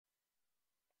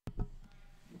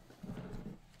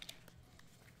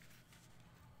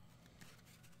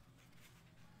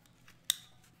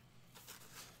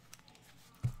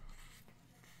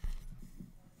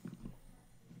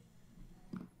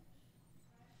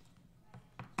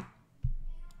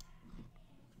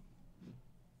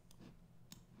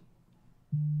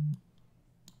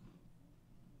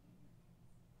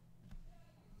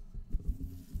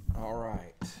All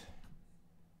right. Let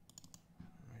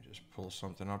me just pull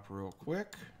something up real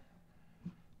quick.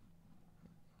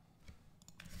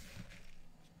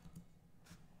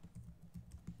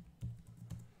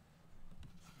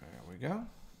 There we go.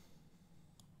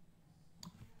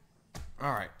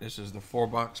 All right, this is the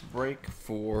 4-box break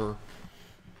for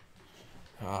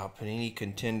Panini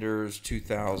Contenders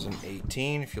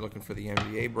 2018. If you're looking for the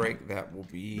NBA break, that will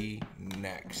be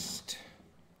next.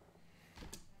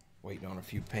 Waiting on a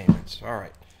few payments. All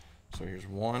right, so here's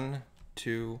 1,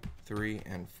 2, 3,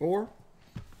 and 4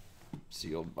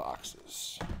 sealed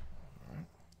boxes. All right.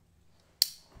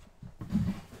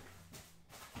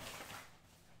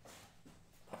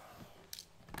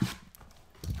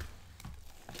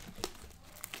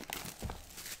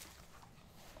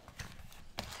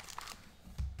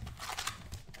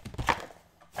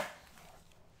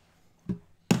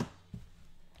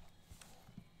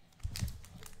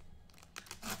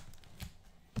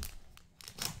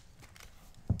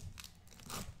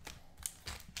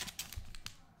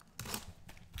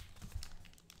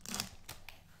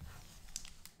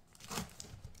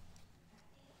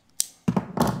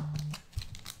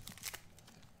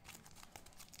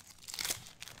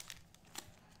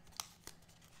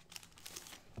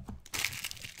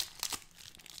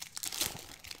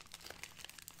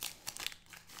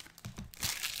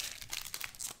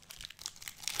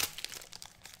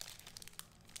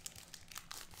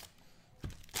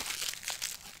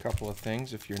 Couple of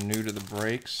things. If you're new to the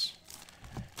breaks,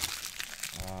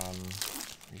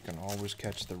 you can always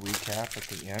catch the recap at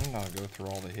the end. I'll go through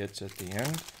all the hits at the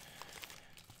end.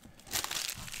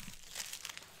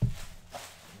 You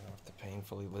don't have to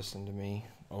painfully listen to me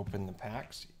open the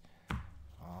packs.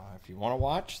 If you want to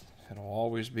watch, it'll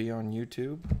always be on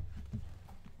YouTube.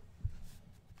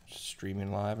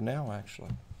 Streaming live now, actually.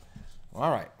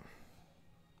 All right.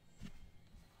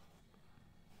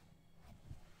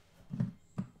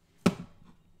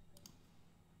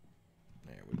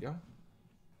 Go.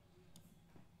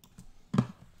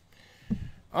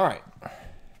 All right.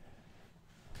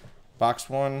 Box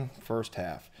 1, first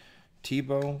half.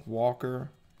 Tebow, Walker,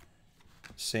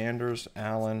 Sanders,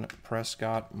 Allen,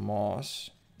 Prescott, Moss.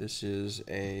 This is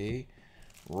a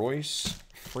Royce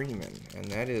Freeman, and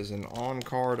that is an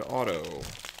on-card auto.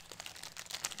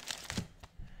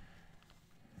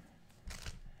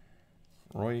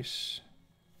 Royce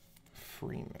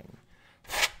Freeman.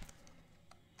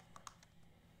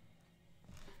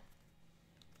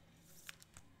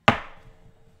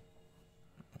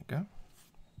 Go.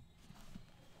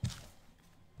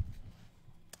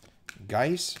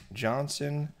 Geis,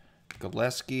 Johnson,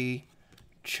 Gillespie,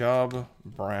 Chubb,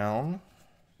 Brown.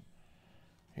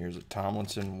 Here's a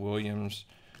Tomlinson, Williams,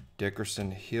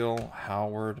 Dickerson, Hill,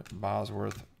 Howard,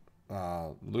 Bosworth,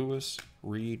 Lewis,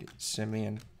 Reed,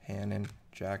 Simeon, Hannon,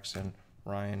 Jackson,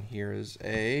 Ryan. Here is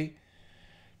a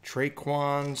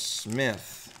Traquan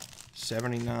Smith,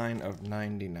 79 of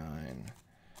 99.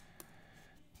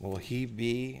 Will he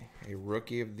be a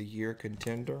Rookie of the Year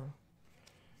contender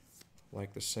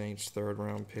like the Saints'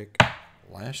 third-round pick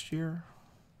last year?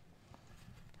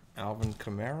 Alvin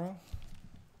Kamara?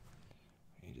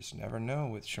 You just never know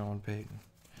with Sean Payton.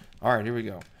 All right, here we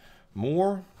go.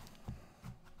 Moore,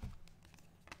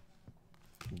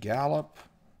 Gallup,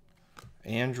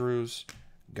 Andrews,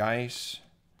 Geis,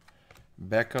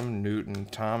 Beckham, Newton,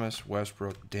 Thomas,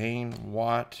 Westbrook, Dane,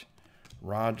 Watt,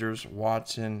 Rodgers,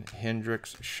 Watson,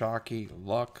 Hendricks, Shockey,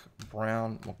 Luck,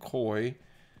 Brown, McCoy.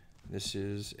 This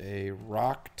is a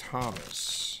Rock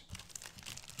Thomas.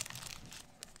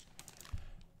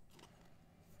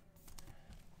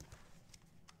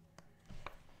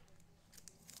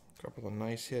 A couple of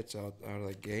nice hits out of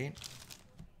the gate.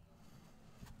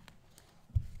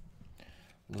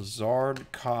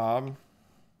 Lazard, Cobb,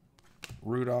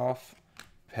 Rudolph,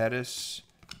 Pettis,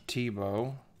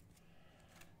 Tebow,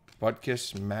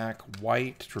 Butkus, Mack,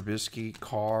 White, Trubisky,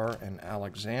 Carr, and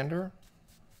Alexander.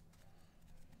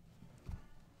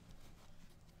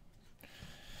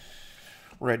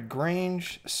 Red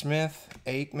Grange, Smith,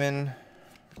 Aikman,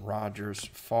 Rodgers,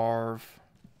 Favre.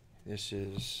 This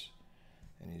is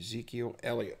an Ezekiel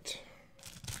Elliott.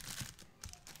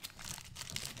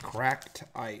 Cracked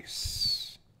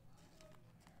Ice.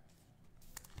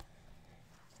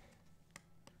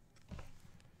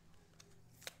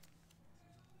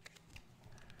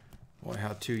 Boy,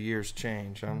 how 2 years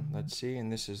change, huh? Let's see,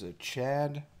 and this is a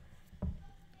Chad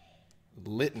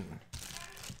Litton.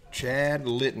 Chad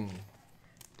Litton.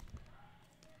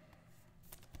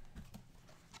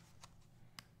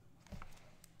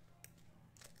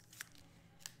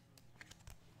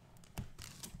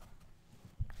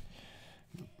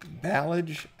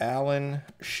 Ballage, Allen,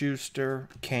 Schuster,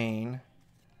 Kane,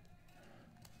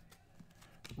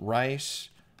 Rice,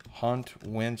 Hunt,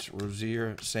 Wentz,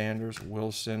 Rozier, Sanders,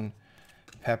 Wilson,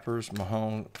 Peppers,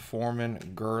 Mahone,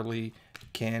 Foreman, Gurley,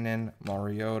 Cannon,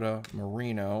 Mariota,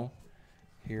 Marino.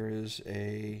 Here is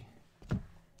a...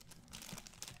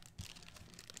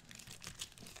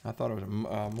 I thought it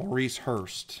was Maurice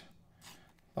Hurst.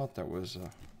 Thought that was...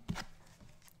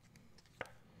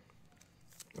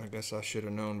 I guess I should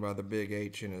have known by the big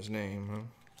H in his name, huh?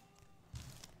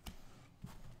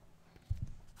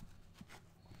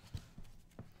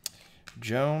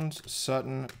 Jones,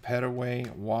 Sutton,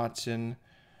 Petaway, Watson,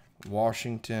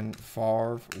 Washington,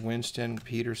 Favre, Winston,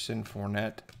 Peterson,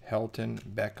 Fournette, Helton,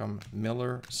 Beckham,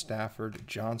 Miller, Stafford,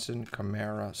 Johnson,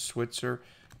 Kamara, Switzer,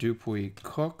 Dupuis,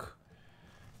 Cook.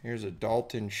 Here's a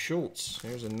Dalton Schultz.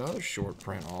 Here's another short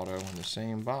print auto in the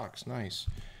same box. Nice.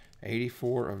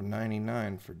 84 of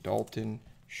 99 for Dalton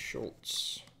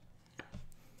Schultz.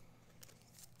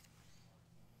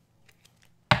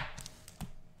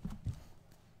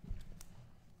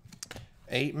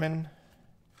 Aitman,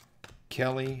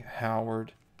 Kelly,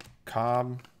 Howard,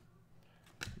 Cobb,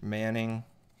 Manning,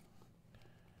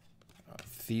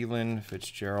 Thielen,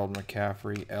 Fitzgerald,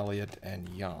 McCaffrey, Elliott, and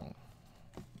Young.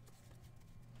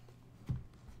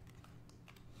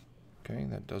 Okay,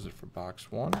 that does it for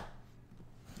box one.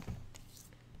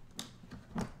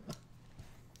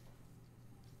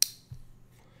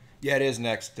 Yeah, it is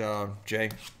next,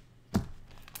 Jay.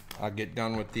 I'll get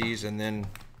done with these and then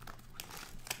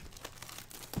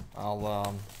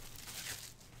I'll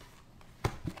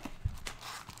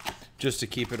just to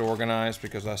keep it organized,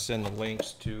 because I send the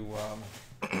links to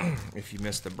if you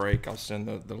missed the break, I'll send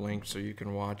the link so you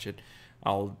can watch it.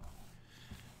 I'll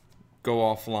go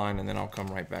offline and then I'll come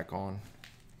right back on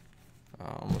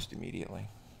almost immediately.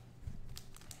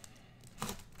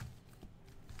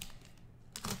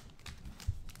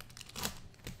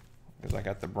 Because I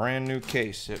got the brand new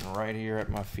case sitting right here at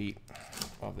my feet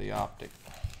of the Optic.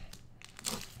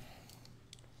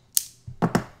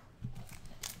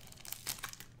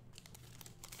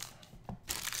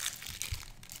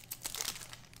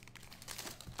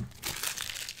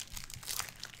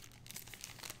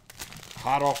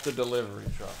 Hot off the delivery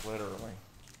truck, literally.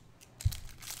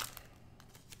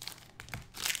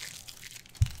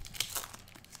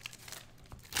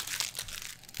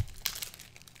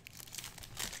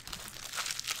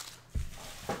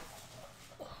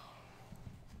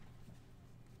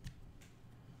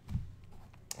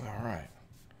 All right.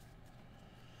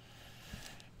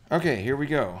 Okay, here we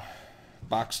go.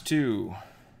 Box 2.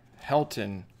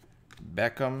 Helton,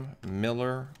 Beckham,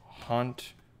 Miller,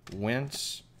 Hunt,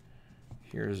 Wentz.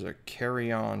 Here's a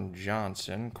Kerryon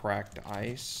Johnson, cracked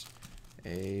ice.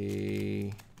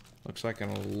 Looks like an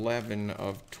 11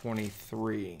 of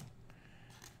 23.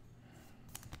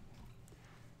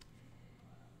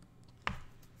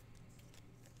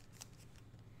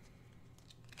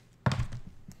 There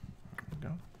we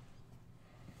go.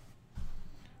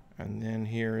 And then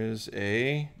here is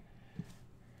a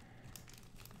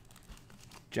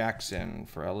Jackson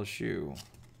for LSU.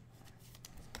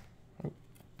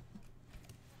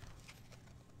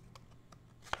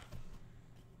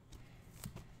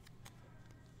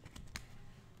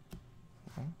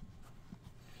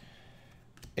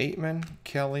 Aitman,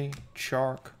 Kelly,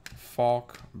 Chark,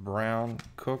 Falk, Brown,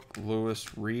 Cook,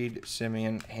 Lewis, Reed,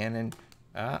 Simeon, Hannon,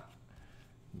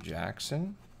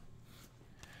 Jackson,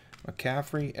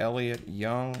 McCaffrey, Elliott,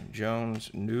 Young,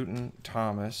 Jones, Newton,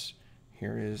 Thomas.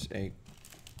 Here is a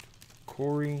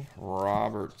Corey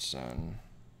Robertson.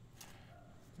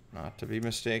 Not to be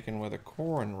mistaken with a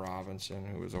Corin Robinson,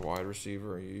 who was a wide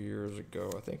receiver years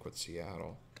ago, I think with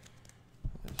Seattle.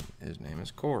 His name is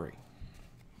Corey.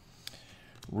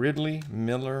 Ridley,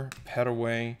 Miller,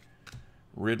 Petaway,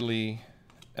 Ridley,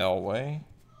 Elway,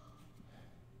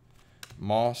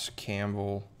 Moss,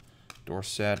 Campbell,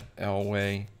 Dorsett,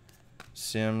 Elway,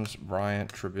 Sims,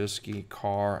 Bryant, Trubisky,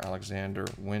 Carr, Alexander,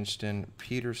 Winston,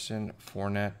 Peterson,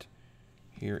 Fournette.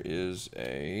 Here is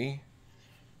a,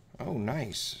 oh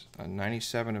nice, a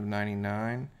 97 of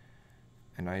 99,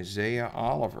 and Isaiah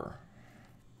Oliver.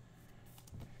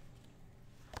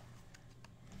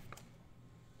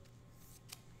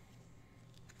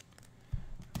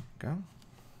 Go.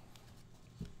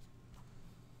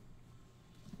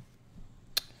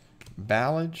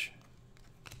 Ballage,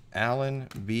 Allen,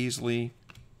 Beasley,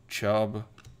 Chubb,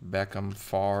 Beckham,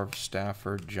 Favre,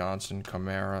 Stafford, Johnson,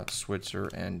 Kamara, Switzer,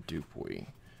 and Dupuis.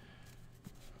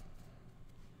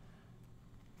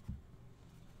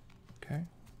 Okay.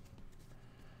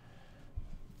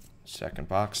 Second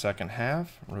box, second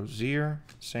half. Rozier,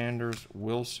 Sanders,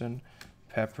 Wilson,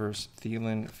 Peppers,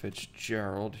 Thielen,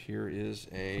 Fitzgerald. Here is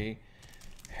a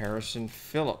Harrison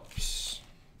Phillips.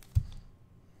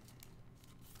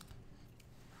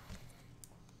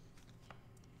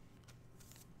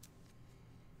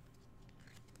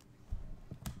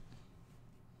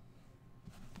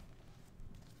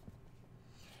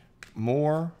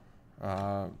 Moore,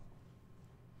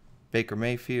 Baker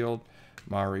Mayfield,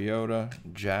 Mariota,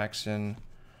 Jackson,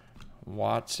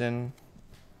 Watson,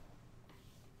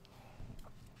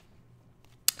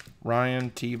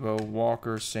 Ryan, Tebow,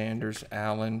 Walker, Sanders,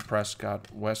 Allen, Prescott,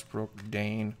 Westbrook,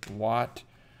 Dane, Watt,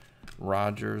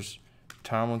 Rodgers,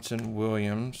 Tomlinson,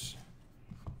 Williams.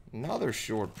 Another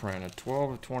short print, a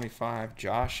 12 of 25,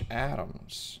 Josh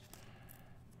Adams.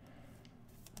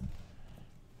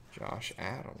 Josh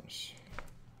Adams.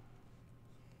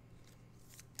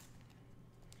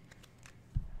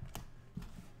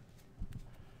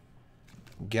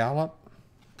 Gallup,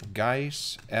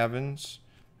 Geis, Evans,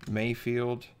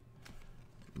 Mayfield,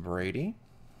 Brady,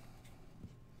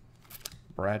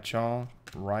 Bradshaw,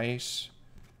 Rice,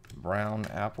 Brown,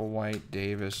 Applewhite,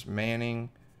 Davis, Manning,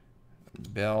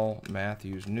 Bell,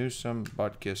 Matthews, Newsome,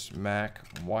 Butkus, Mack,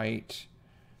 White.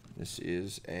 This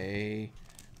is a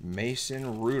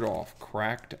Mason Rudolph,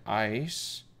 cracked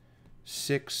ice,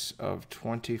 6 of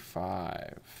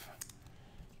 25.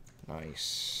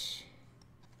 Nice.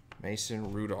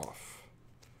 Mason Rudolph,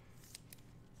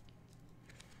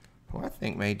 who I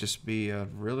think may just be a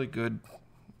really good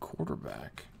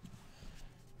quarterback.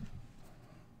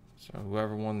 So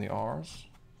whoever won the R's,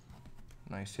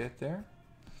 nice hit there.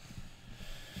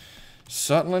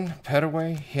 Sutton,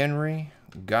 Petaway, Henry,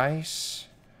 Geis,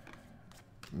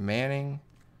 Manning,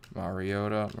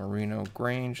 Mariota, Marino,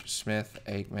 Grange, Smith,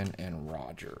 Aikman, and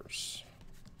Rodgers.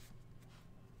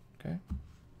 Okay.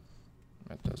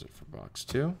 That does it for box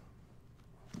 2.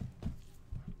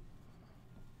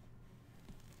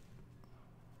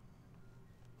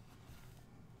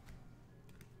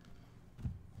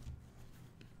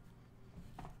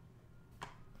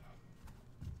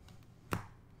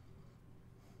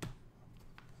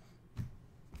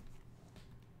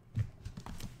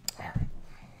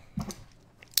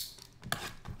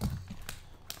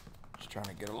 Trying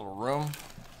to get a little room.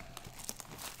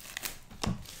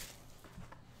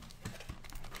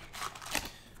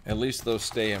 At least those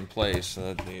stay in place.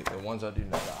 The ones I do know,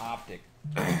 the Optic,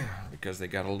 because they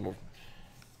got a little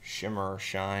shimmer,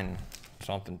 shine,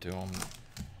 something to them.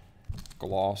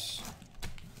 Gloss.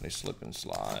 They slip and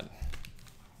slide.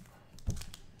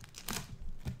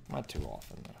 Not too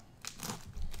often though.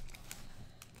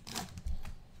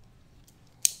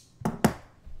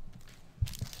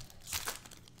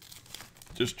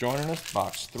 Just joining us,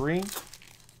 box 3.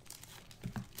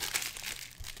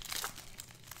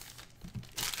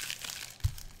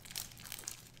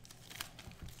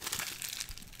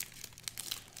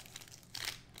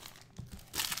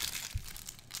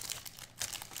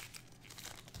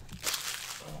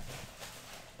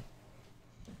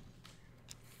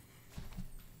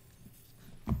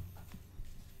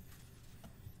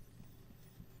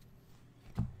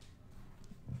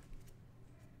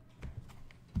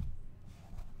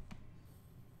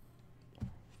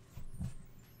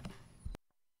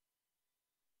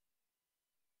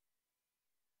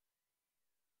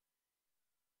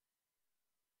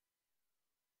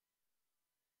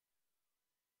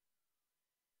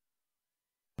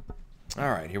 All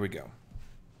right, here we go.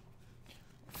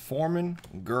 Foreman,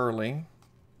 Gurley,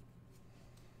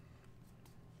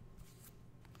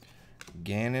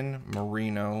 Gannon,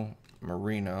 Marino.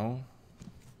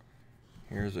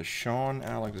 Here's a Sean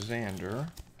Alexander,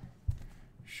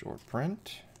 short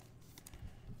print.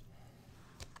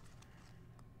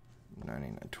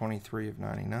 23 of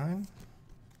 99.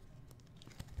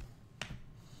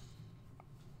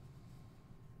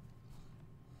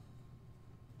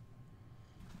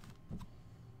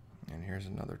 And here's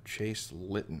another Chase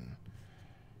Litton.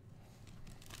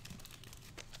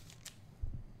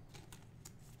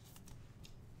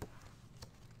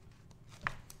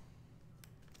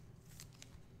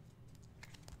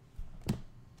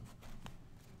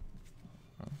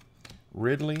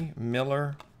 Ridley,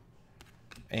 Miller,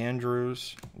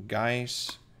 Andrews,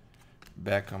 Geis,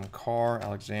 Beckham, Carr,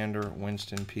 Alexander,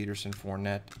 Winston, Peterson,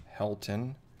 Fournette,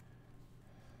 Helton,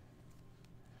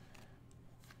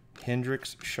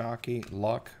 Hendricks, Shockey,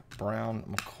 Luck, Brown,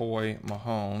 McCoy,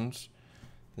 Mahomes.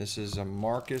 This is a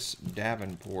Marcus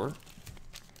Davenport,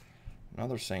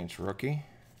 another Saints rookie.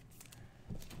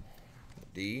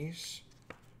 These.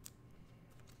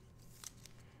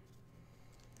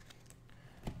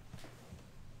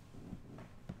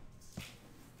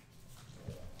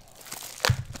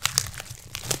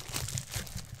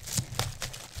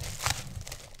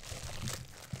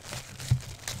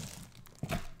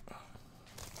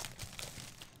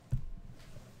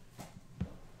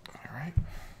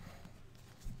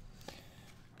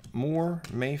 Moore,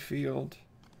 Mayfield,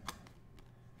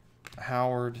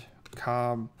 Howard,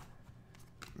 Cobb,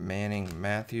 Manning,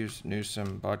 Matthews,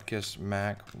 Newsom, Butkus,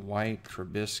 Mack, White,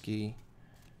 Trubisky,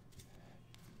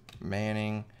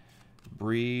 Manning,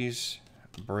 Breeze,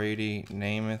 Brady,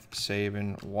 Namath,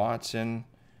 Saban, Watson.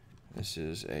 This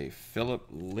is a Philip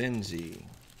Lindsay.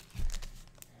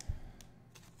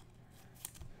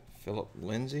 Philip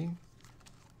Lindsay.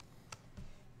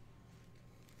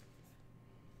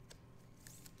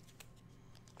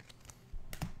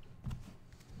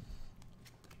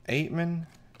 Aitman,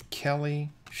 Kelly,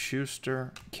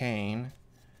 Schuster, Kane,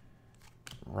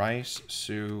 Rice,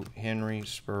 Sue, Henry,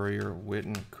 Spurrier,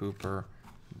 Witten, Cooper,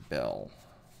 Bell.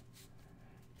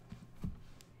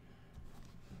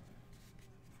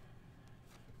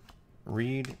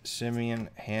 Reed, Simeon,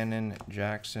 Hannon,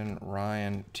 Jackson,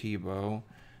 Ryan, Tebow.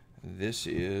 This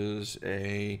is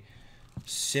a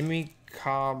Simi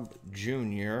Cobb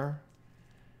Jr.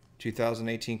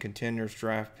 2018 Contenders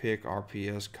Draft Pick,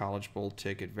 RPS College Bowl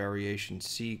Ticket, Variation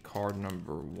C, card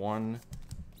number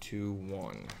 121.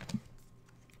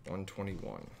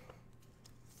 121.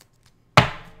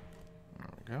 There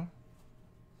we go.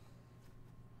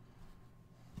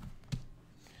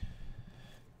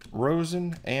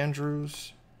 Rosen,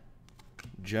 Andrews,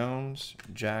 Jones,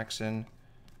 Jackson,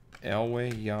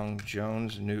 Elway, Young,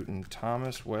 Jones, Newton,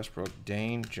 Thomas, Westbrook,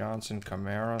 Dane, Johnson,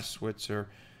 Kamara, Switzer,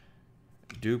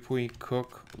 Dupuy,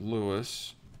 Cook,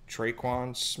 Lewis,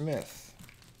 Traquan Smith.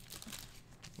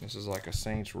 This is like a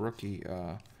Saints rookie.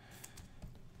 If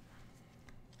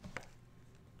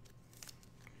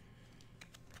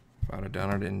I'd have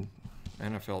done it in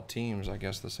NFL teams, I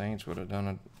guess the Saints would have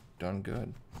done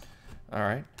good. All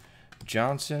right.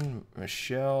 Johnson,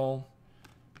 Michelle,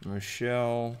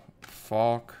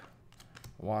 Falk,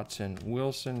 Watson,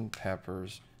 Wilson,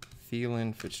 Peppers,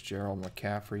 Thielen, Fitzgerald,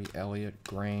 McCaffrey, Elliott,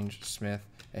 Grange, Smith,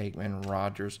 Aikman,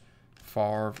 Rogers,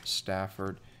 Favre,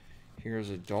 Stafford. Here's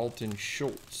a Dalton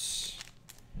Schultz.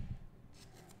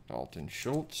 Dalton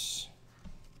Schultz.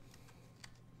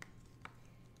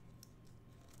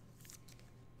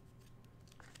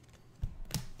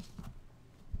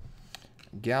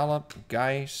 Gallup,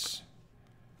 Geis,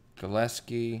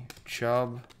 Gillespie,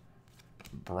 Chubb,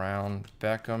 Brown,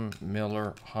 Beckham,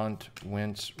 Miller, Hunt,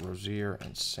 Wentz, Rozier,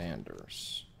 and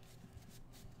Sanders.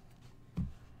 All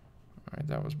right,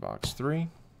 that was box 3.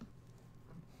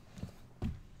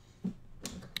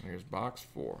 Here's box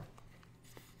 4.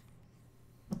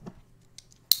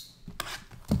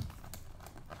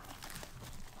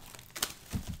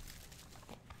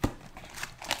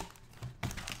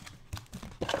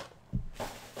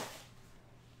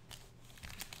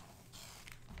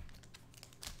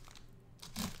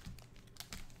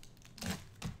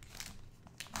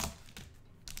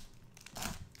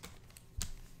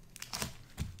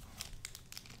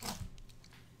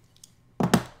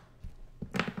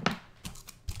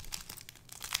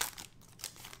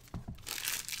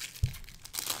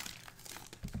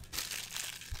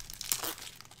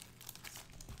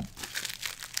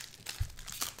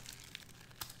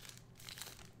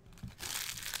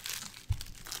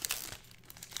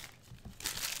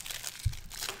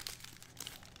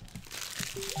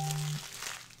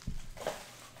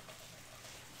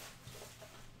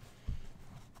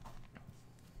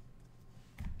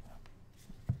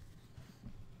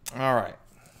 All right.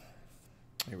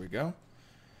 Here we go.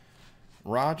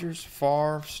 Rodgers,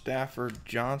 Favre, Stafford,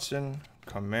 Johnson,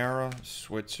 Kamara,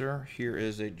 Switzer. Here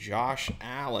is a Josh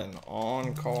Allen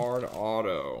on-card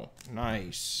auto.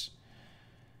 Nice.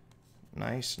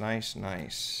 Nice, nice,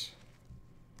 nice.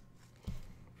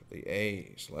 For the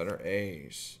A's, letter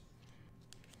A's.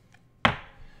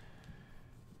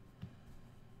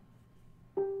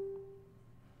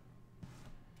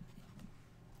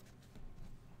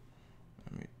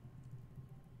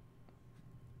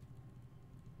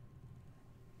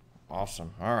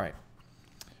 Awesome. All right.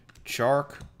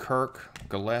 Chark, Kirk,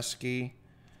 Gillespie,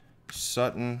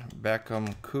 Sutton,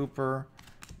 Beckham, Cooper,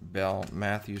 Bell,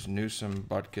 Matthews, Newsom,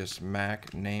 Butkus,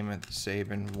 Mack, Namath,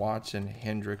 Saban, Watson,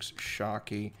 Hendricks,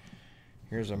 Shockey.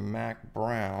 Here's a Mac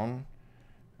Brown,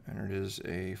 and it is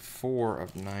a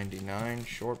 4/99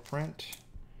 short print.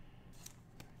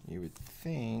 You would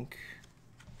think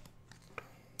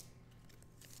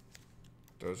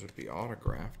those would be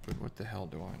autographed, but what the hell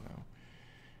do I know?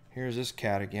 Here's this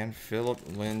cat again,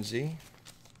 Philip Lindsay.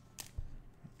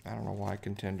 I don't know why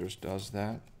Contenders does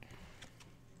that.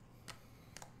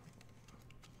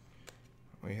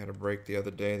 We had a break the other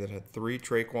day that had 3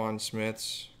 Traquan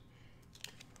Smiths.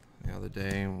 The other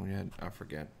day we had, I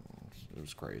forget, it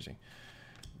was crazy.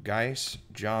 Geis,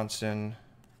 Johnson,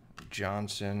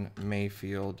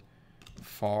 Mayfield,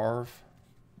 Favre,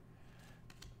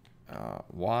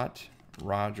 Watt,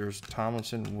 Rogers,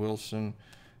 Tomlinson, Wilson,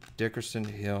 Dickerson,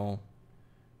 Hill,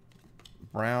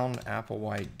 Brown,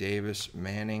 Applewhite, Davis,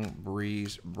 Manning,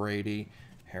 Breeze, Brady,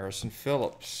 Harrison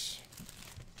Phillips.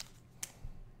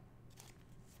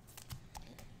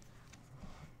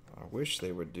 I wish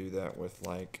they would do that with,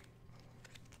 like,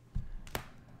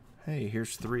 hey,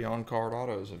 here's 3 on-card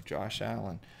autos of Josh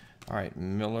Allen. All right,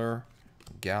 Miller,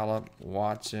 Gallup,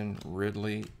 Watson,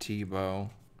 Ridley, Tebow,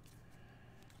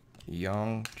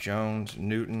 Young, Jones,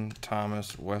 Newton,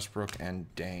 Thomas, Westbrook,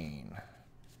 and Dane.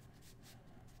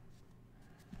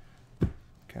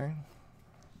 Okay.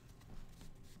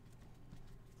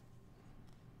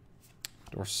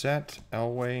 Dorsett,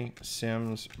 Elway,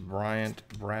 Sims, Bryant,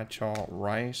 Bradshaw,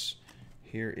 Rice.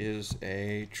 Here is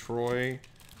a Troy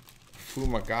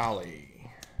Fumagalli.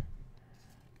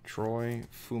 Troy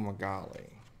Fumagalli.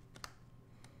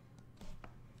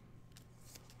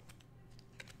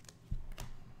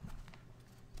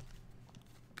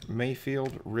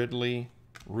 Mayfield, Ridley,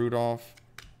 Rudolph,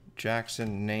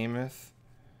 Jackson, Namath,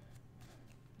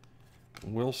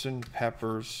 Wilson,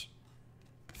 Peppers,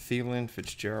 Thielen,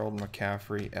 Fitzgerald,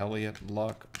 McCaffrey, Elliott,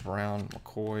 Luck, Brown,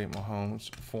 McCoy,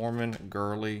 Mahomes, Foreman,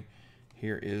 Gurley.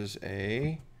 Here is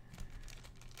a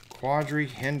Quadri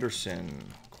Henderson.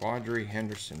 Quadri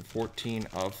Henderson, 14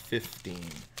 of 15.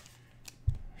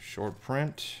 Short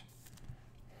print.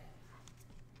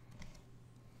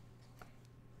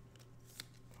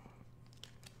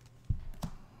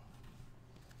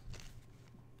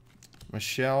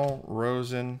 Michelle,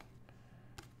 Rosen,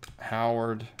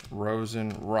 Howard,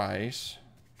 Rosen, Rice,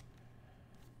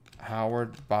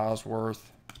 Howard,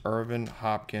 Bosworth, Irvin,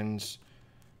 Hopkins,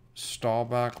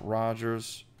 Staubach,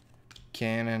 Rogers,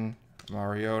 Cannon,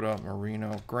 Mariota,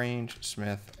 Marino, Grange,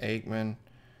 Smith, Aikman,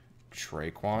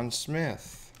 Traquan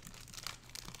Smith.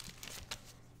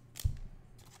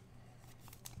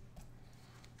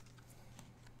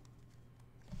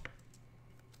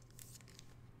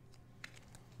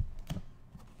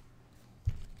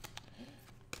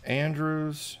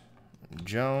 Andrews,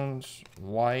 Jones,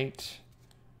 White,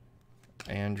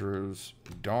 Andrews,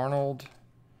 Darnold,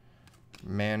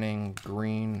 Manning,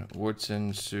 Green,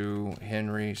 Woodson, Sue,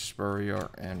 Henry, Spurrier,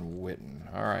 and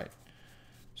Witten. All right,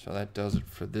 so that does it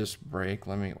for this break.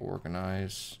 Let me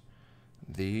organize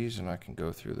these, and I can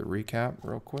go through the recap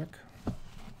real quick.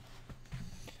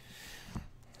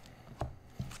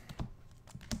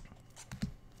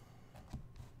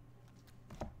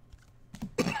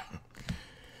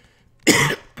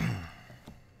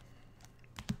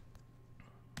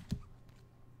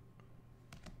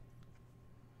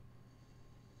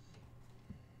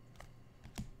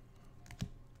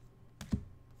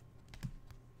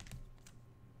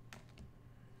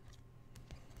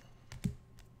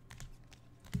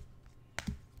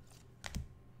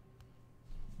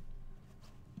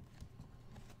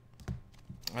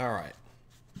 All right.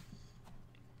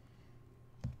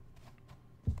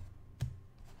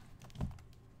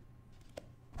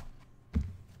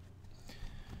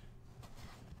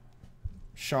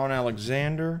 Sean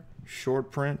Alexander,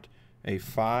 short print, a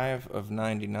 5 of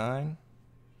 99.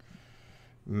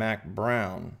 Mac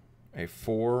Brown, a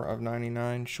 4 of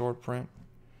 99, short print.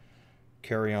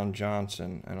 Kerryon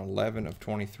Johnson, an 11 of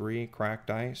 23,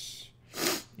 cracked ice.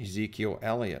 Ezekiel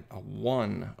Elliott, a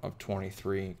 1 of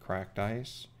 23, cracked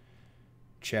ice.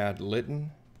 Chad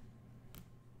Litton,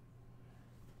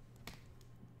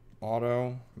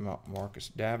 auto.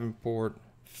 Marcus Davenport.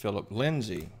 Philip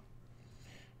Lindsay.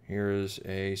 Here is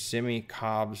a Simi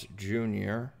Cobbs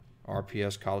Jr.,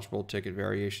 RPS College Bowl Ticket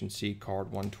Variation C, card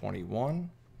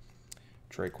 121.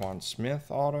 Traquan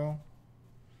Smith, auto.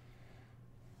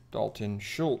 Dalton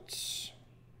Schultz.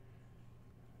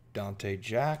 Dante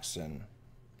Jackson.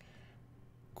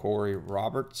 Corey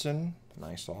Robertson,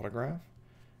 nice autograph.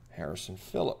 Harrison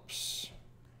Phillips.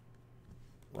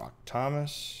 Rock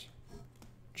Thomas.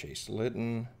 Chase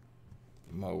Litton.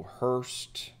 Mo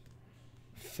Hurst.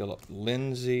 Philip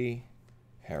Lindsay.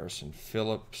 Harrison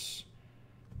Phillips.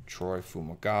 Troy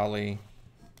Fumagalli.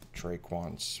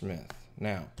 Traquan Smith.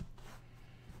 Now,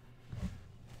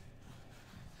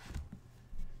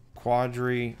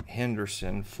 Quadri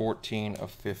Henderson, 14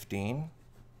 of 15.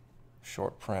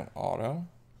 Short print auto.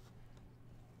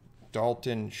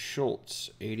 Dalton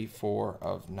Schultz, 84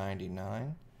 of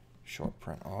 99. Short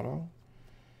print auto.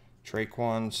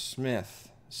 Traquan Smith,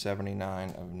 79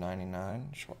 of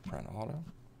 99. Short print auto.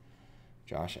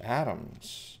 Josh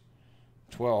Adams,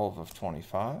 12 of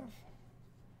 25.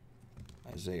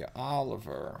 Isaiah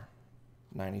Oliver,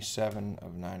 97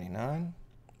 of 99.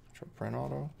 Short print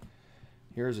auto.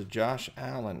 Here's a Josh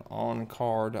Allen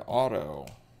on-card auto.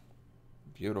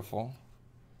 Beautiful.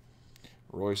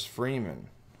 Royce Freeman,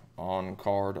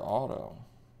 on-card auto.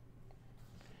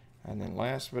 And then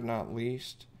last but not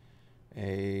least,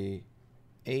 a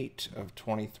 8 of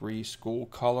 23 school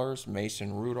colors,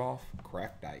 Mason Rudolph,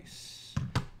 cracked ice.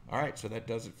 All right, so that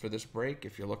does it for this break.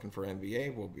 If you're looking for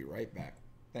NBA, we'll be right back.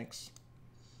 Thanks.